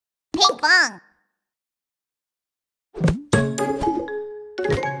Pinkfong.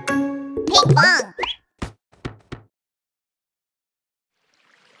 Pinkfong.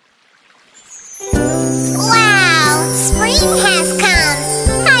 Wow! Spring has come!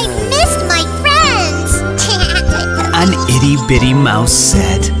 I've missed my friends! An itty-bitty mouse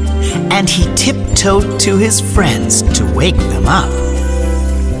said, and he tiptoed to his friends to wake them up.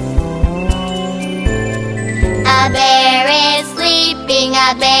 A bear is sleeping,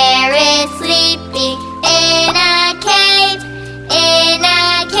 a bear is sleeping in a cave, in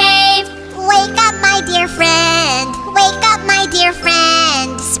a cave. Wake up, my dear friend! Wake up, my dear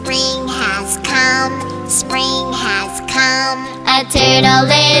friend! Spring has come! Spring has come! A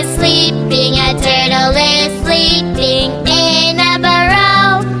turtle is sleeping, a turtle is